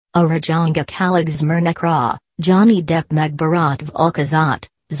A Rajanga Kalag Zmernekra, Johnny Depp Megbarat Volkazat,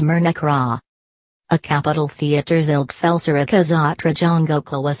 Zmernekra. A Capitol Theatre's Ilkfelsera Kazat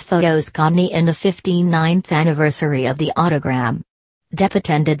Rajangokla was photos Kodni in the 59th anniversary of the autogram. Depp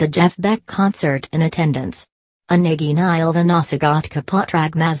attended the Jeff Beck concert in attendance. Anagi Nile Vanasagat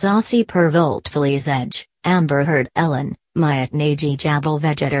Kapotrag Mazasi per Volt Edge, Amber Heard Ellen, Mayat Nagi Jabal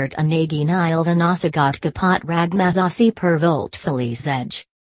Vegetard Anagi Nile Vanasagat Kapot Rag Mazasi per Volt Edge.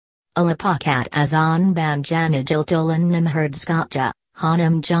 Alapakat Azan Banjana Jiltolan Nimherd Skatja,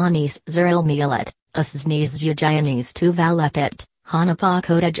 Hanam Janis Zeril Mielet, Asznis Ujayanis Tu Valepit, Hanapa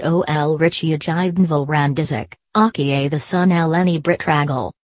Kodaj Ol Rich Ujibnval Randizik, Akie the Sun Eleni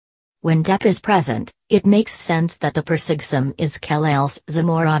Britragal. When Depp is present, it makes sense that the Persigsum is Kelels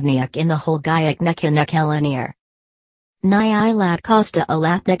Zamorodniak in the whole Gayak Nekinak Elenir. Nyilat Costa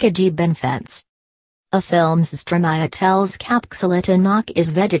Alapnikaji Benfence. A film's Stramaya tells Kapsulitanak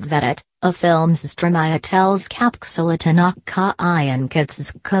is Veget, a film's Stramaya tells Kapsulitanak ka ian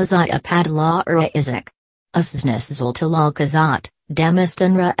kits kozai apadla ura izak. Asnes zultalal kazat,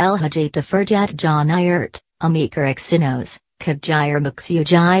 demistanra el hajita furjat John Iert, amikar exinos, kajir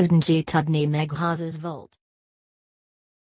muxujivdnji tudni meghazes volt.